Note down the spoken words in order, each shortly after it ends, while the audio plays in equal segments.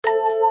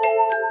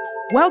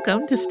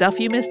Welcome to Stuff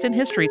You Missed in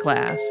History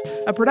Class,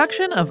 a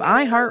production of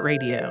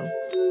iHeartRadio.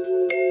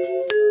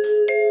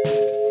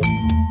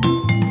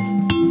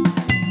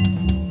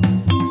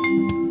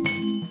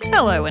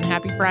 Hello and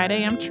happy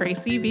Friday. I'm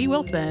Tracy V.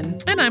 Wilson.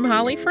 And I'm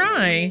Holly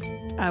Fry.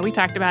 We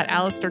talked about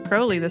Aleister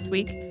Crowley this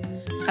week.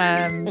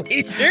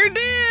 We sure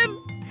did.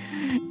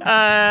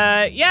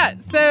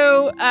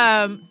 So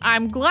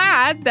I'm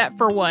glad that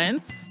for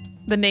once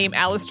the name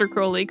Aleister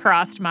Crowley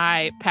crossed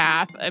my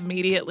path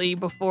immediately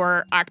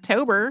before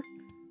October,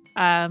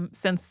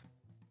 since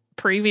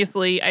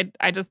previously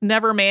I just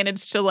never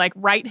managed to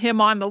write him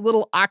on the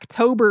little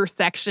October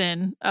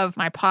section of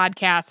my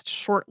podcast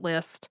short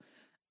list.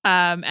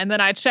 And then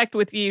I checked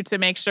with you to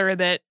make sure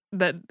that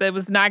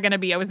was not going to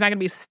be, I was not going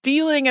to be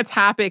stealing a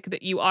topic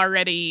that you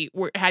already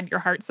had your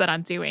heart set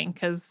on doing,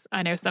 because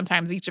I know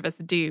sometimes each of us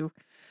do.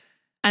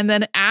 And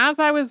then as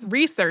I was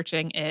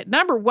researching it,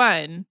 number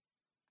one,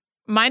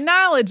 my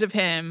knowledge of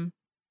him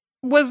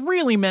was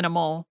really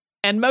minimal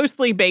and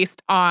mostly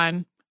based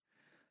on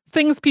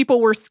things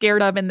people were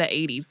scared of in the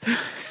 80s.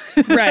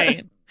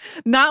 Right.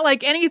 Not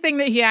like anything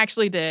that he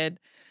actually did.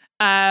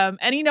 And,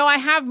 I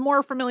have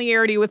more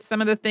familiarity with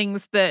some of the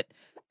things that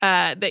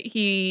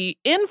he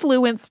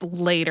influenced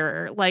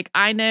later. Like,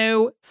 I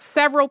know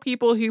several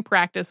people who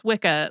practice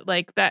Wicca,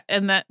 like that,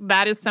 and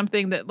that is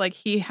something that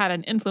he had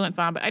an influence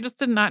on, but I just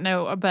did not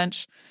know a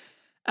bunch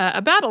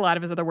about a lot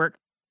of his other work.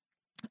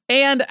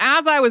 And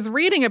as I was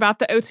reading about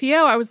the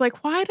OTO, I was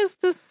like, why does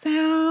this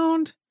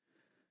sound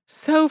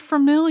so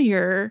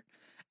familiar?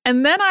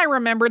 And then I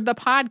remembered the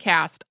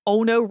podcast,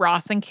 Oh No,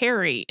 Ross and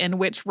Carrie, in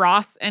which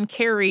Ross and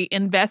Carrie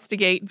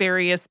investigate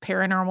various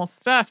paranormal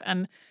stuff.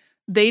 And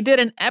they did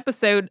an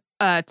episode,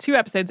 2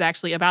 episodes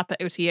actually, about the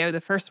OTO.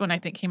 The first one I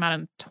think came out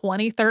in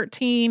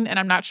 2013, and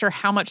I'm not sure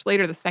how much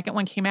later the second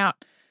one came out.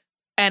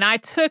 And I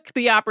took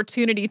the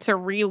opportunity to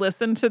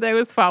re-listen to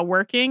those while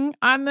working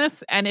on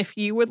this. And if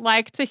you would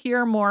like to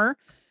hear more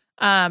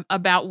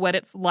about what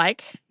it's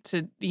like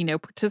to,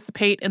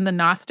 participate in the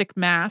Gnostic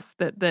Mass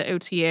that the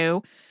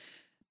OTO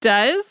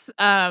does,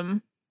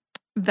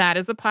 that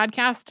is a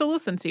podcast to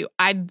listen to.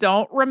 I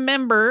don't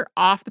remember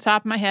off the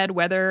top of my head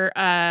whether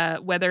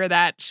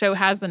that show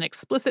has an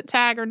explicit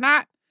tag or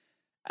not.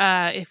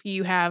 If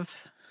you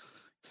have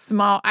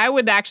I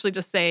would actually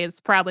just say it's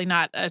probably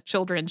not a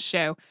children's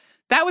show.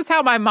 That was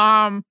how my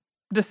mom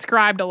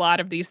described a lot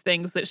of these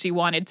things that she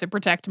wanted to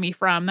protect me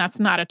from. That's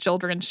not a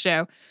children's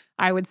show.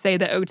 I would say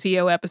the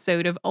OTO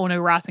episode of Oh No,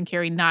 Ross and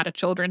Carrie, not a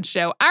children's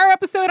show. Our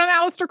episode on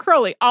Aleister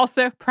Crowley,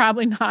 also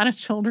probably not a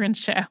children's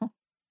show.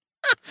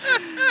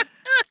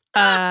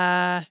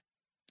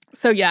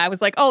 So yeah, I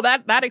was like, oh,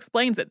 that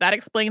explains it. That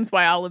explains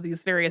why all of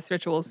these various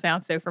rituals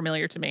sound so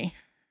familiar to me.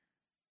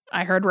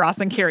 I heard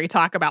Ross and Carrie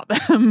talk about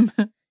them.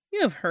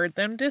 You have heard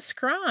them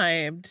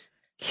described.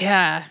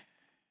 Yeah.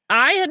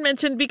 I had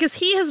mentioned, because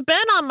he has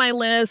been on my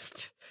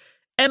list,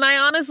 and I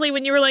honestly,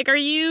 when you were like, are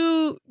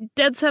you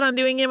dead set on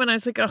doing him? And I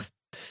was like, oh,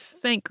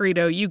 thank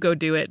Greedo, you go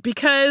do it.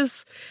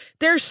 Because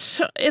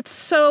it's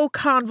so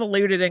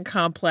convoluted and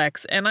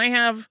complex, and I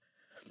have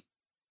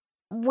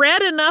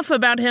read enough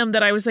about him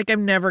that I was like,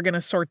 I'm never going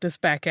to sort this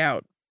back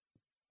out.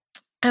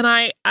 And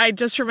I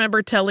just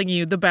remember telling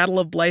you the Battle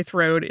of Blythe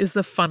Road is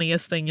the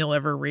funniest thing you'll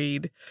ever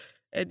read.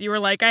 And you were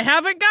like, I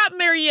haven't gotten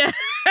there yet.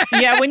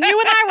 Yeah, when you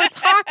and I were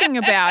talking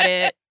about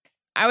it,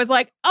 I was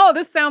like, oh,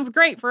 this sounds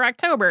great for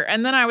October.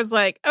 And then I was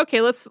like, okay,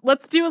 let's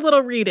do a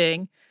little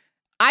reading.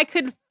 I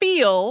could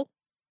feel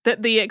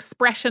that the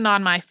expression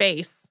on my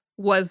face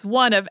was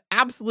one of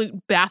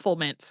absolute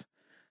bafflement.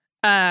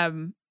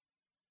 The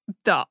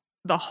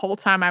whole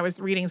time I was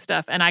reading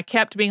stuff. And I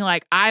kept being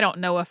like, I don't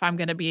know if I'm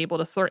going to be able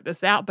to sort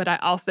this out, but I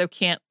also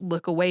can't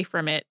look away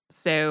from it.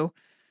 So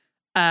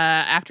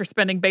after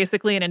spending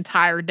basically an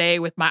entire day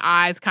with my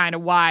eyes kind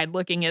of wide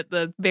looking at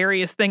the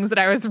various things that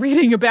I was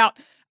reading about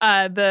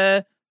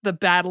the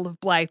Battle of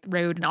Blythe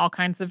Road and all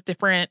kinds of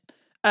different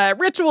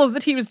rituals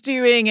that he was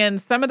doing, and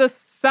some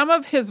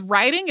of his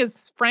writing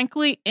is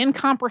frankly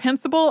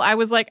incomprehensible. I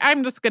was like,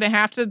 I'm just going to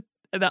have to,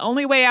 the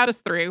only way out is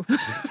through.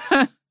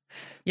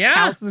 Yeah.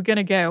 How this is going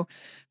to go.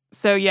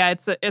 So yeah,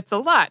 it's a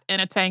lot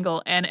and a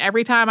tangle. And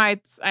every time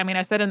I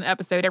said in the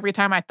episode, every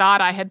time I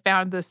thought I had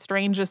found the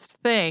strangest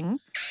thing,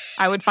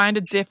 I would find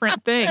a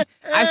different thing.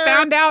 I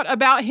found out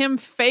about him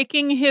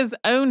faking his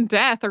own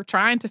death, or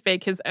trying to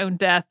fake his own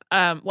death,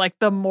 like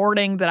the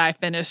morning that I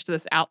finished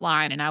this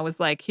outline. And I was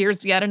like,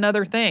 here's yet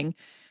another thing.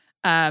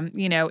 I'm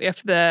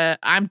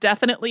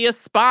definitely a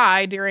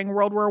spy during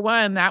World War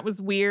I, that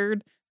was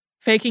weird.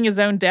 Faking his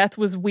own death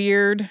was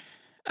weird.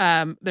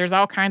 There's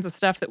all kinds of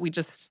stuff that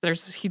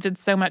he did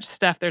so much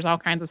stuff. There's all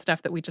kinds of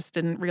stuff that we just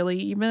didn't really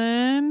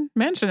even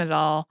mention at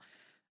all.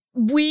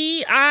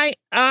 I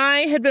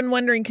had been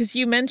wondering, because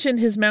you mentioned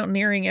his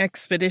mountaineering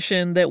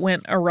expedition that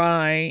went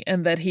awry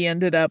and that he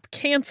ended up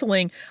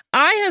canceling.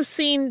 I have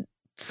seen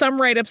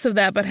some write-ups of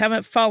that, but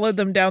haven't followed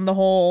them down the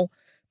hole,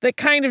 that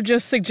kind of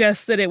just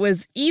suggests that it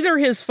was either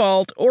his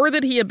fault or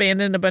that he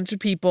abandoned a bunch of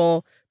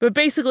people. But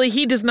basically,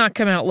 he does not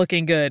come out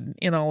looking good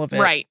in all of it.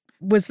 Right.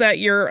 Was that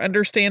your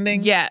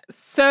understanding? Yeah.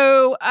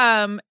 So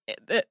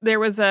there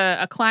was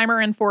a climber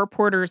and 4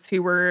 porters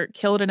who were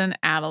killed in an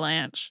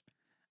avalanche.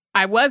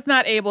 I was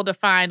not able to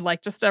find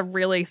like just a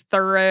really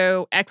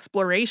thorough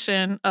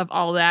exploration of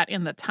all that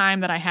in the time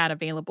that I had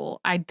available.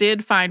 I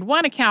did find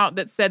one account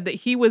that said that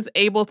he was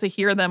able to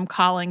hear them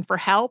calling for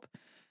help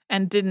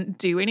and didn't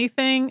do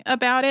anything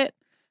about it.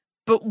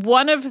 But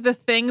one of the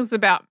things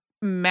about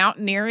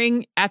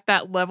mountaineering at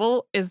that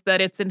level is that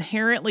it's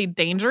inherently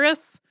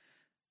dangerous.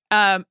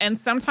 And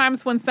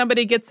sometimes when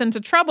somebody gets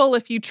into trouble,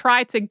 if you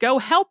try to go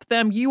help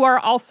them, you are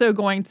also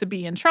going to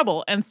be in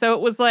trouble. And so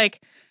it was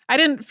like, I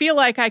didn't feel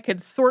like I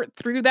could sort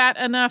through that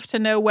enough to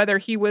know whether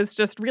he was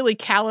just really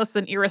callous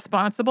and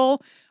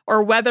irresponsible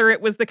or whether it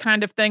was the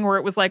kind of thing where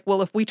it was like,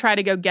 well, if we try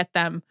to go get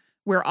them,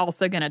 we're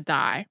also going to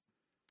die.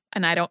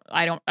 And I don't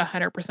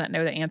 100%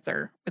 know the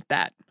answer with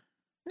that.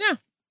 Yeah.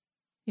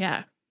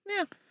 Yeah.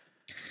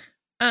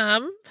 Yeah.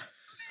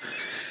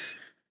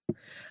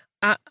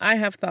 I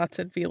have thoughts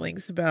and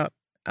feelings about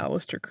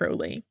Aleister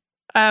Crowley.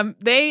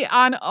 They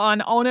on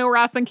Ono,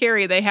 Ross, and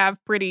Carrie, they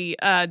have pretty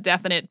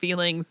definite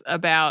feelings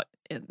about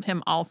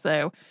him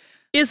also.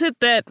 Is it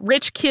that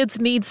rich kids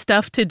need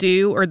stuff to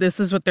do, or this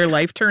is what their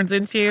life turns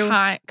into?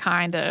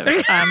 Kind of.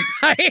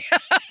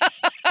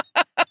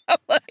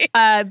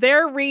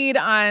 Their read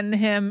on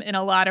him in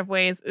a lot of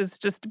ways is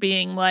just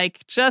being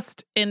like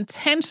just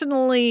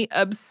intentionally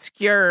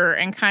obscure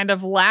and kind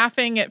of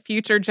laughing at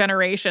future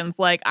generations.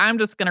 Like, I'm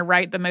just going to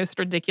write the most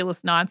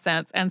ridiculous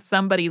nonsense and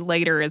somebody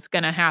later is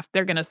going to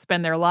they're going to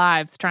spend their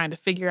lives trying to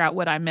figure out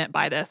what I meant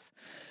by this.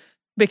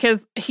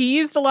 Because he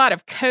used a lot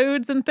of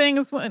codes and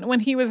things when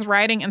he was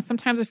writing. And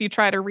sometimes if you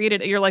try to read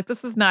it, you're like,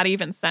 this is not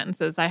even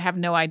sentences. I have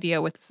no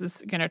idea what this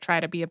is going to try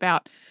to be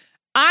about.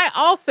 I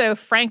also,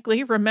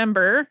 frankly,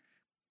 remember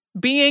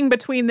being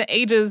between the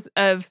ages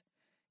of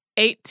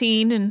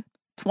 18 and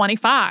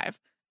 25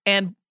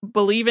 and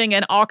believing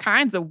in all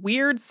kinds of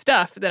weird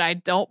stuff that I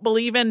don't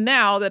believe in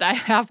now that I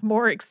have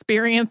more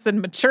experience and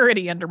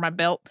maturity under my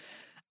belt.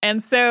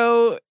 And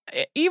so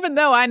even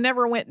though I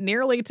never went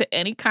nearly to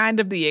any kind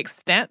of the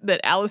extent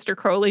that Aleister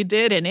Crowley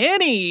did in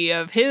any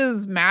of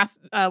his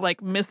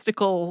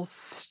mystical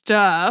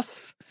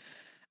stuff,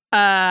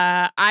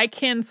 I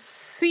can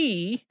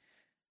see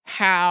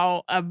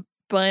how a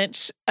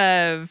bunch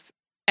of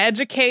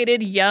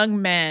educated young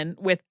men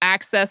with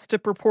access to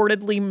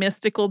purportedly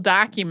mystical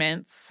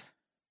documents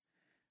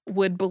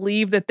would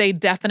believe that they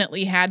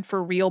definitely had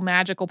for real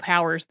magical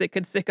powers that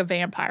could sick a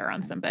vampire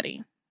on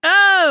somebody.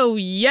 Oh,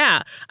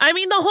 yeah. I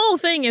mean, the whole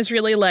thing is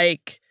really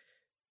like,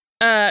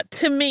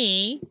 to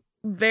me,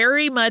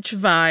 very much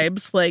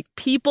vibes like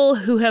people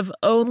who have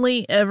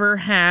only ever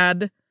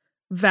had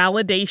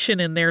validation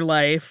in their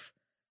life,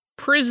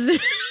 presuming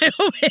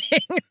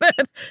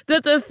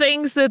that the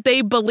things that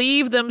they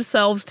believe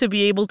themselves to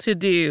be able to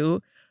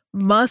do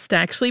must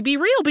actually be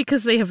real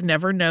because they have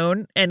never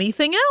known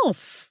anything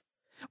else.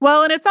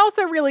 Well, and it's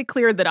also really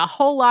clear that a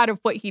whole lot of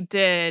what he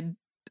did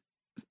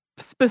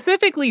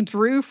specifically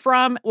drew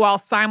from while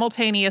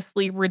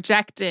simultaneously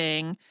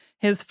rejecting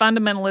his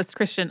fundamentalist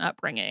Christian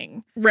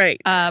upbringing. Right.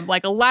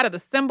 Like a lot of the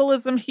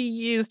symbolism he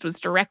used was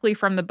directly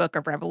from the Book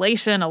of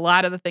Revelation. A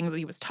lot of the things that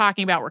he was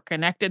talking about were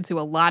connected to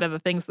a lot of the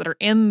things that are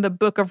in the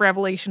Book of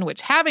Revelation,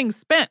 which, having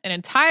spent an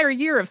entire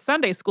year of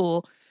Sunday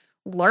school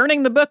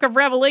learning the Book of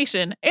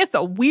Revelation, it's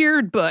a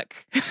weird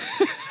book.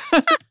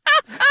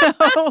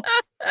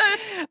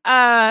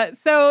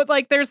 So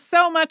like there's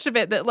so much of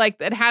it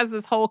that has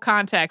this whole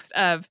context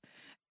of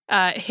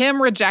him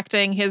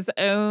rejecting his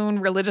own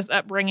religious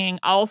upbringing,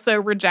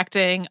 also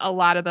rejecting a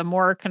lot of the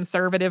more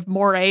conservative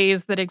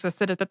mores that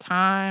existed at the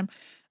time,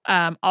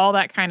 all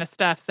that kind of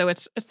stuff. So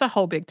it's a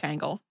whole big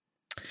tangle.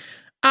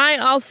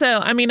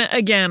 I mean,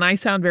 again, I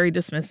sound very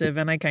dismissive,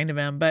 and I kind of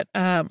am, but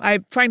I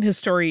find his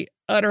story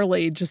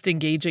utterly just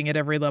engaging at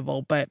every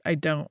level, but I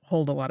don't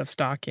hold a lot of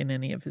stock in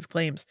any of his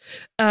claims.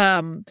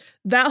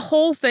 That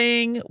whole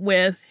thing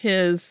with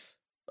his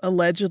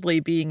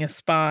allegedly being a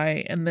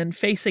spy and then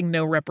facing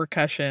no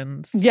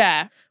repercussions.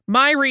 Yeah.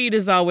 My read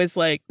is always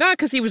like, not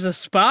because he was a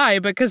spy,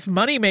 but because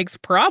money makes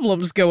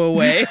problems go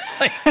away.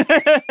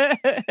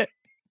 I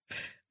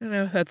don't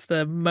know if that's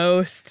the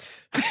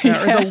most or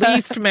the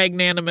least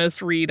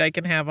magnanimous read I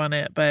can have on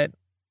it, but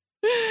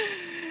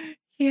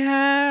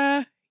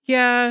yeah.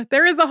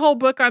 There is a whole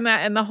book on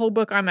that, and the whole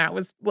book on that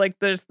was like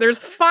there's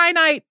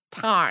finite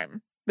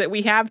time that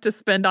we have to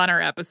spend on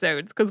our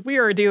episodes because we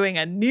are doing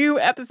a new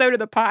episode of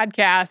the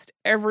podcast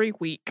every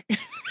week.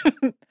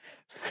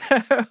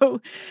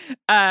 So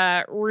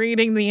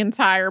reading the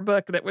entire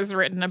book that was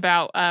written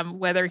about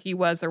whether he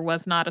was or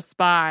was not a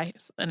spy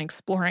and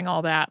exploring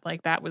all that,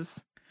 like that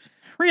was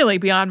really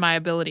beyond my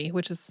ability,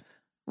 which is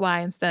why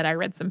instead I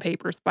read some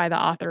papers by the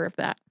author of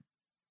that.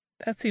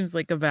 That seems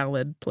like a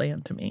valid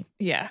plan to me.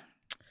 Yeah,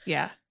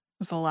 it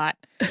was a lot.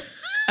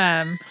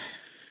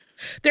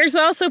 There's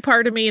also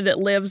part of me that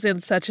lives in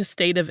such a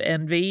state of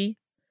envy.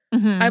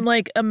 Mm-hmm. I'm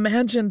like,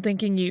 imagine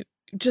thinking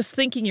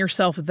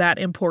yourself that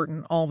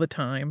important all the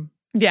time.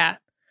 Yeah.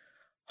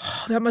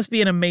 That must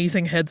be an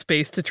amazing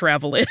headspace to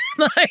travel in.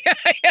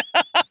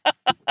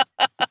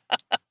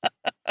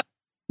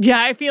 Yeah,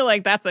 I feel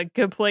like that's a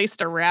good place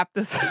to wrap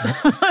this up.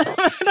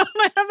 I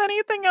don't have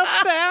anything else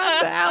to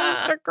add to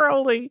Aleister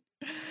Crowley.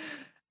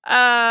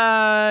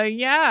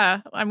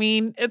 Yeah. I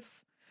mean,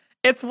 it's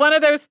one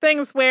of those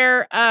things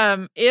where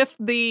if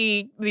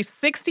the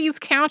 60s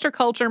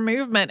counterculture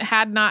movement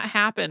had not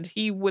happened,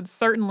 he would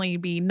certainly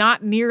be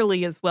not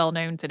nearly as well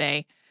known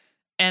today.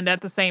 And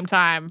at the same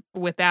time,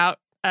 without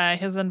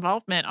his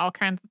involvement, all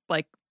kinds of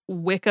like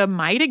Wicca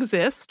might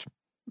exist,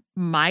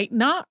 might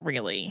not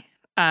really.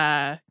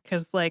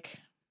 Because like,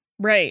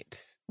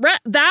 right.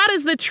 That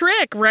is the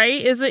trick,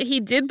 right? Is that he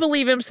did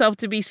believe himself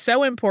to be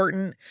so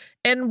important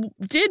and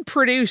did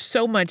produce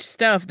so much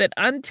stuff that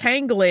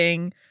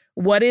untangling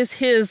what is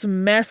his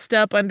messed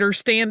up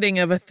understanding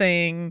of a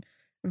thing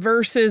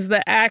versus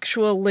the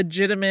actual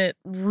legitimate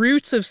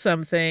roots of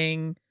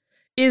something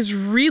is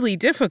really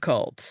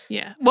difficult.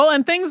 Yeah. Well,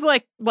 and things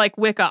like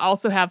Wicca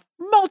also have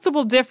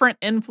multiple different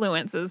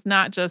influences,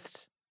 not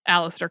just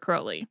Aleister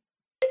Crowley.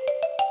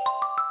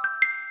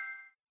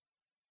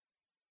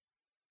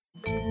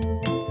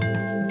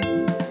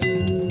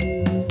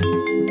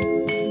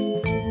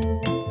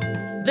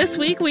 This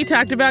week we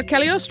talked about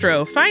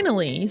Cagliostro.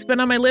 Finally, he's been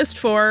on my list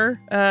for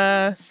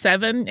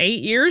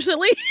 7-8 years at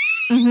least.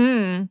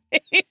 Mm-hmm.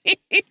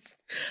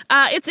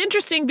 It's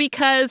interesting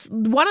because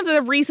one of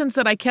the reasons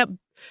that I kept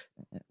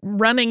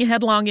running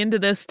headlong into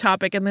this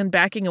topic and then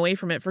backing away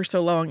from it for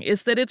so long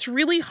is that it's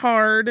really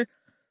hard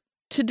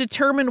to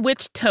determine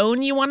which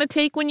tone you want to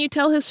take when you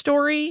tell his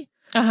story.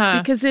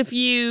 Because if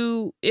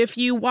you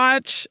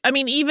watch, I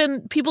mean,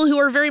 even people who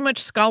are very much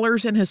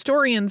scholars and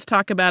historians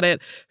talk about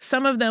it,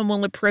 some of them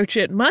will approach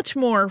it much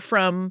more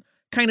from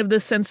kind of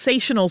the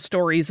sensational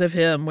stories of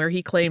him where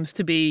he claims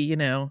to be,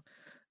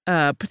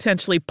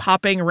 potentially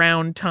popping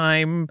around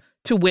time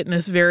to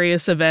witness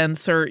various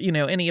events or,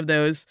 any of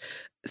those.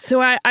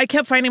 So I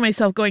kept finding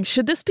myself going,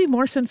 should this be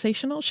more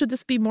sensational? Should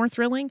this be more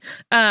thrilling?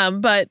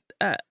 But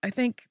I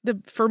think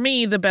for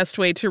me, the best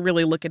way to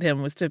really look at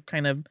him was to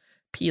kind of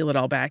peel it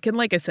all back. And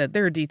like I said,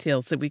 there are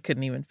details that we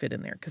couldn't even fit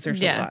in there because there's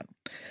a lot.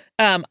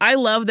 I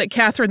love that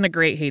Catherine the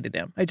Great hated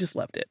him. I just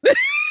loved it.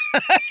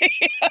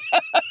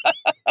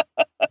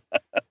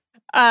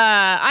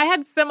 I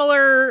had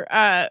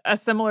a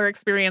similar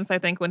experience, I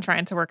think, when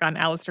trying to work on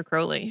Aleister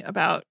Crowley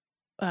about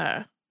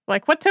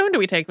what tone do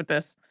we take with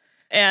this?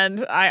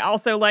 And I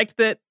also liked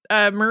that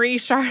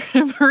Marie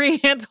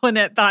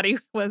Antoinette thought he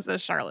was a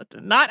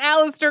charlatan, not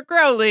Aleister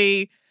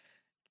Crowley,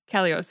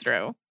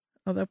 Cagliostro.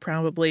 Although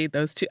probably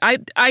those two.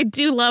 I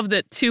do love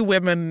that two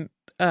women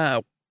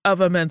of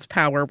immense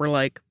power were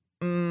like,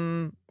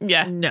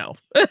 yeah, no.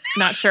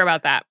 Not sure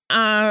about that.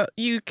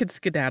 You could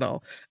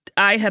skedaddle.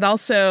 I had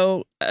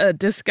also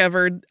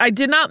discovered, I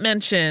did not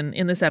mention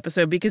in this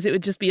episode because it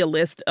would just be a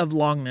list of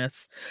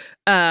longness.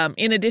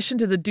 In addition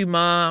to the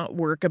Dumas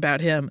work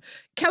about him,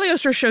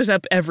 Cagliostro shows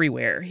up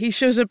everywhere. He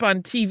shows up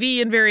on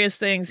TV and various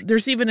things.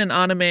 There's even an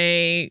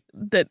anime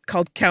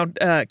called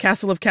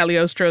Castle of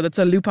Cagliostro that's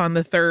a Lupin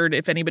III,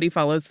 if anybody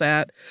follows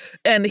that.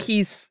 And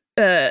he's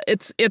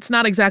it's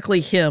not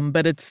exactly him,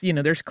 but it's,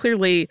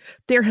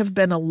 there have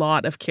been a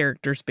lot of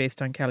characters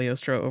based on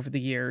Cagliostro over the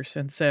years.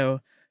 And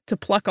so to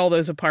pluck all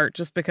those apart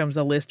just becomes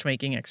a list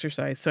making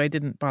exercise. So I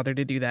didn't bother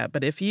to do that.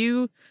 But if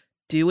you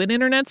do an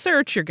internet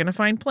search, you're going to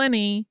find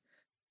plenty.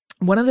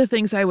 One of the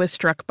things I was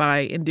struck by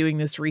in doing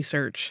this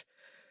research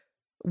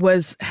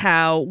was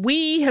how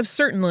we have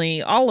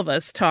certainly, all of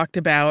us, talked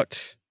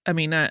about,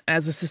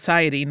 as a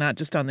society, not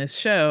just on this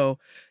show,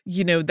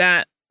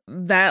 that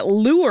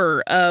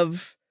lure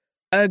of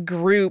a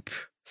group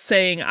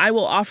saying, I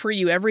will offer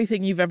you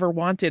everything you've ever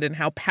wanted, and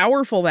how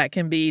powerful that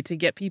can be to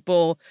get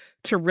people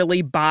to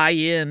really buy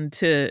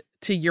into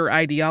your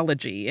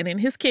ideology. And in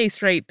his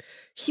case, right,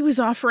 he was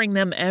offering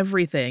them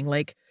everything,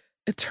 like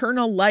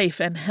eternal life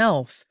and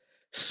health,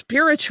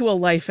 spiritual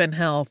life and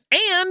health,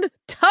 and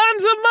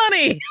tons of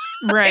money.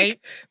 Right.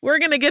 We're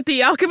going to get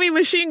the alchemy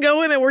machine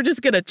going and we're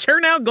just going to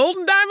churn out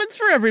golden diamonds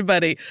for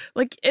everybody.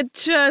 Like,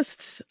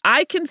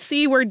 I can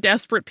see where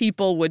desperate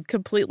people would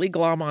completely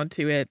glom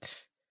onto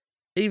it,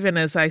 even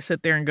as I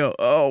sit there and go,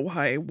 oh,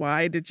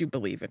 why did you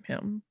believe in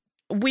him?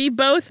 We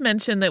both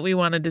mentioned that we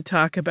wanted to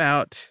talk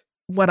about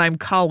what I'm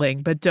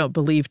calling, but don't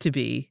believe to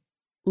be,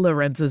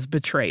 Lorenza's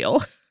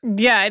betrayal.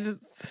 Yeah,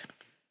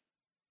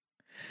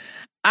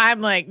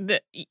 I'm like,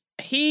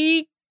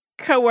 he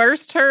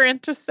coerced her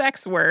into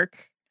sex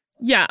work.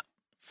 Yeah.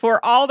 For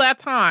all that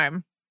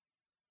time.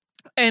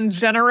 And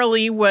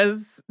generally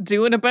was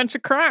doing a bunch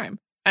of crime.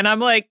 And I'm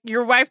like,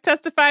 your wife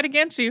testified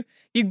against you.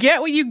 You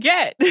get what you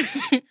get.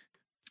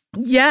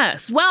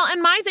 Yes. Well,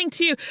 and my thing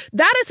too,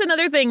 that is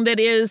another thing that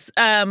is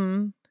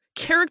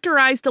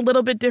characterized a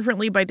little bit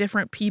differently by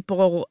different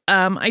people.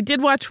 I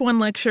did watch one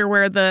lecture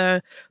where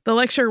the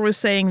lecturer was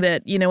saying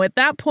that, at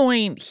that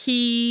point,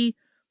 he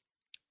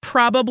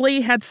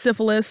probably had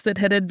syphilis that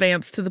had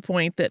advanced to the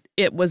point that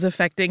it was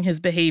affecting his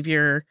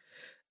behavior,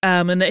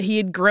 and that he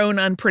had grown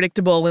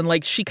unpredictable, and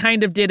like she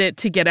kind of did it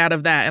to get out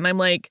of that. And I'm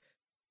like,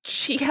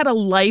 she had a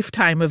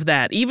lifetime of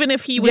that. Even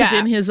if he was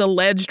in his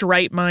alleged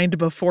right mind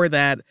before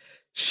that,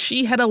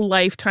 she had a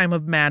lifetime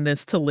of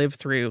madness to live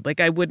through.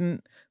 Like,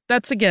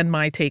 that's again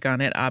my take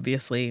on it,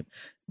 obviously.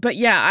 But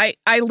yeah,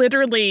 I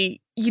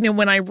literally,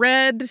 when I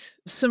read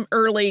some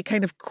early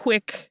kind of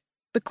quick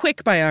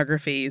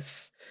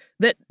biographies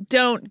that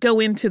don't go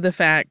into the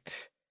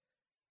fact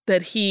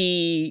that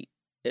he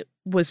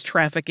was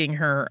trafficking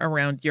her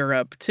around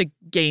Europe to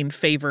gain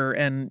favor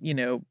and,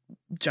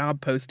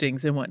 job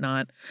postings and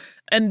whatnot.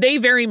 And they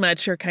very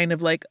much are kind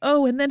of like,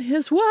 oh, and then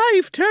his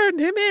wife turned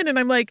him in. And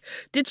I'm like,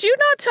 did you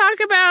not talk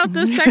about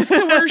the sex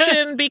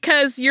coercion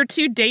because you're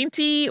too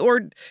dainty,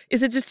 or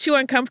is it just too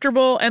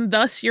uncomfortable and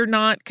thus you're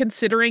not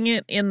considering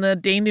it in the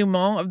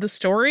denouement of the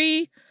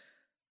story?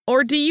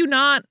 Or do you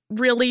not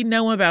really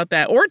know about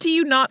that? Or do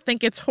you not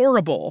think it's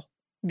horrible?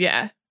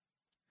 Yeah.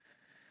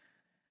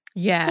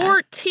 Yeah.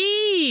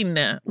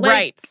 14.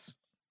 Right.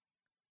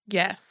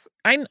 Yes.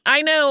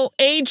 I know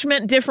age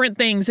meant different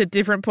things at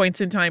different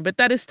points in time, but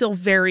that is still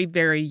very,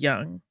 very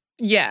young.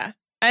 Yeah.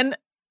 And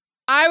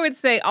I would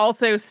say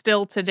also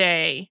still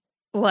today,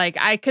 like,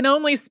 I can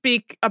only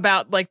speak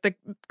about like the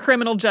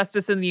criminal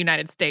justice in the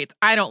United States.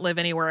 I don't live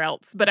anywhere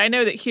else, but I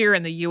know that here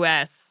in the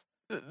US,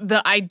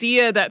 the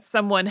idea that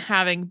someone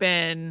having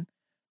been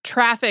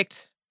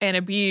trafficked and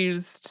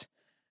abused,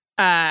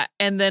 and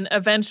then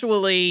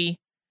eventually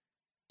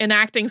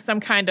enacting some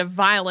kind of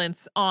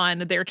violence on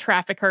their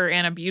trafficker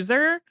and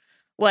abuser,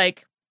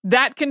 like,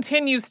 that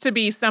continues to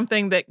be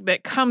something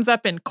that comes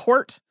up in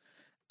court,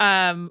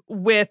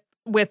 with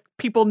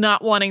people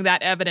not wanting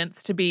that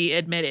evidence to be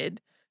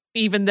admitted,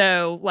 even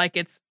though, like,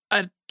 it's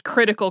a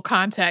critical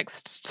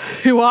context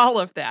to all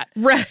of that.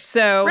 Right.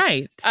 So,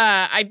 right.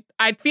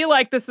 I feel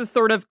like this is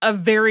sort of a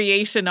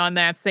variation on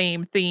that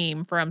same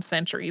theme from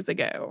centuries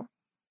ago.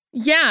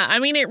 Yeah, I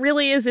mean, it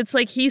really is. It's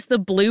like he's the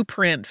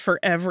blueprint for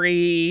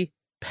every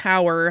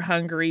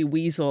power-hungry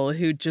weasel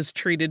who just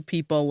treated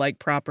people like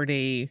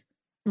property.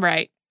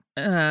 Right.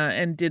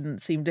 And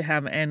didn't seem to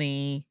have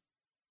any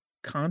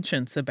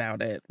conscience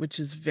about it, which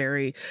is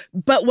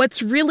but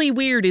what's really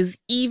weird is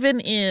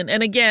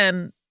and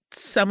again,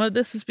 some of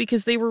this is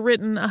because they were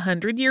written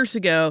 100 years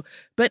ago,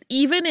 but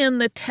even in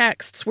the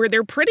texts where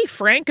they're pretty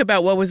frank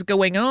about what was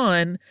going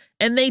on,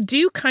 and they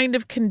do kind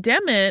of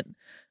condemn it,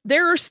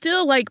 there are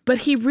still like, but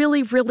he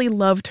really, really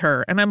loved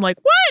her. And I'm like,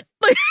 what?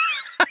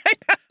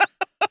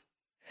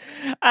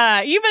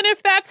 Even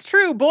if that's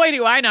true, boy,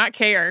 do I not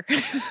care.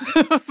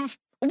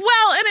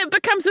 Well, and it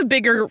becomes a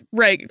bigger,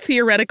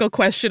 theoretical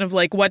question of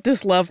like, what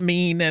does love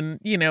mean? And,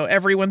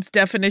 everyone's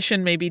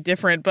definition may be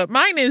different, but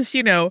mine is,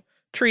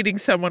 treating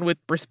someone with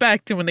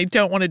respect. And when they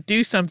don't want to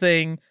do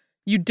something,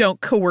 you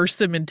don't coerce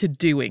them into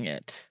doing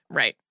it.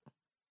 Right.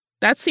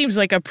 That seems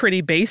like a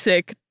pretty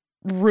basic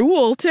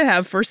rule to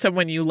have for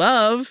someone you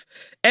love.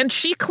 And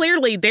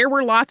there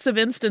were lots of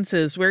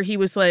instances where he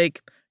was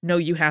like, no,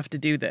 you have to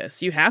do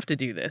this. You have to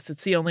do this.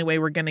 It's the only way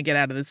we're going to get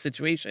out of this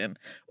situation.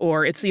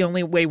 Or it's the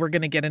only way we're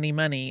going to get any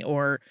money.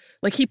 Or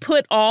like he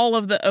put all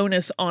of the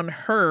onus on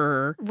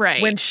her.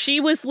 Right. When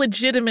she was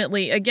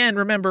legitimately, again,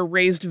 remember,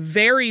 raised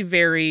very,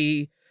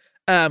 very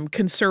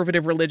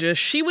conservative religious.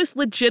 She was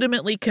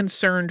legitimately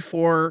concerned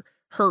for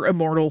her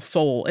immortal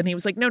soul. And he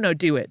was like, no,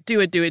 do it. Do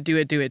it, do it, do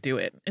it, do it, do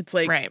it. It's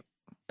like, right.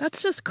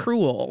 That's just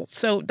cruel.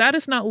 So that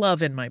is not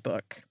love in my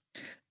book.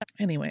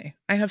 Anyway,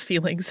 I have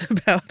feelings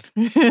about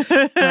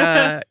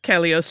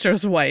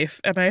Cagliostro's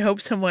wife, and I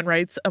hope someone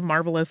writes a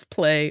marvelous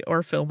play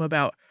or film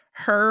about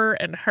her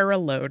and her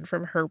alone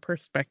from her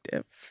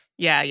perspective.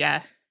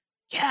 Yeah.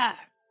 I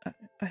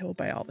will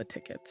buy all the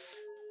tickets.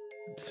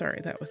 I'm sorry,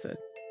 that was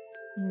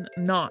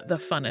not the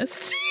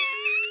funnest.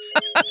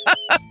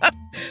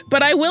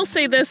 But I will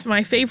say this,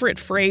 my favorite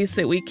phrase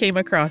that we came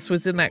across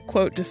was in that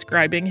quote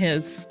describing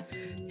his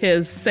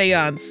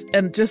seance,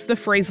 and just the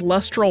phrase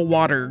lustral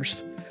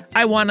waters.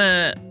 I want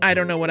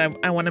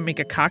to make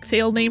a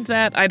cocktail named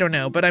that. I don't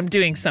know, but I'm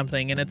doing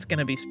something and it's going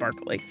to be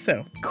sparkly.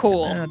 So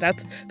cool.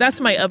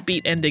 That's my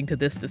upbeat ending to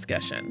this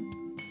discussion.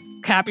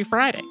 Happy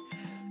Friday.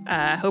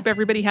 Hope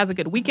everybody has a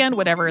good weekend,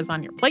 whatever is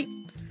on your plate.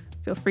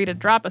 Feel free to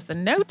drop us a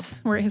note.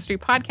 We're at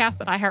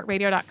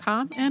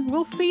historypodcast@iheartradio.com, and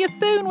we'll see you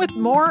soon with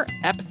more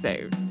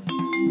episodes.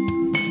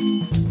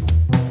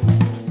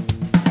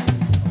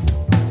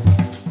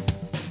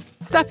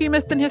 Stuff You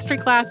Missed in History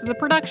Class is a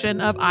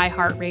production of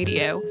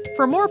iHeartRadio.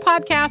 For more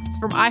podcasts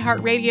from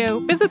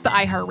iHeartRadio, visit the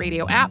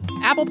iHeartRadio app,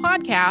 Apple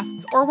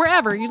Podcasts, or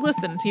wherever you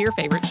listen to your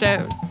favorite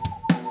shows.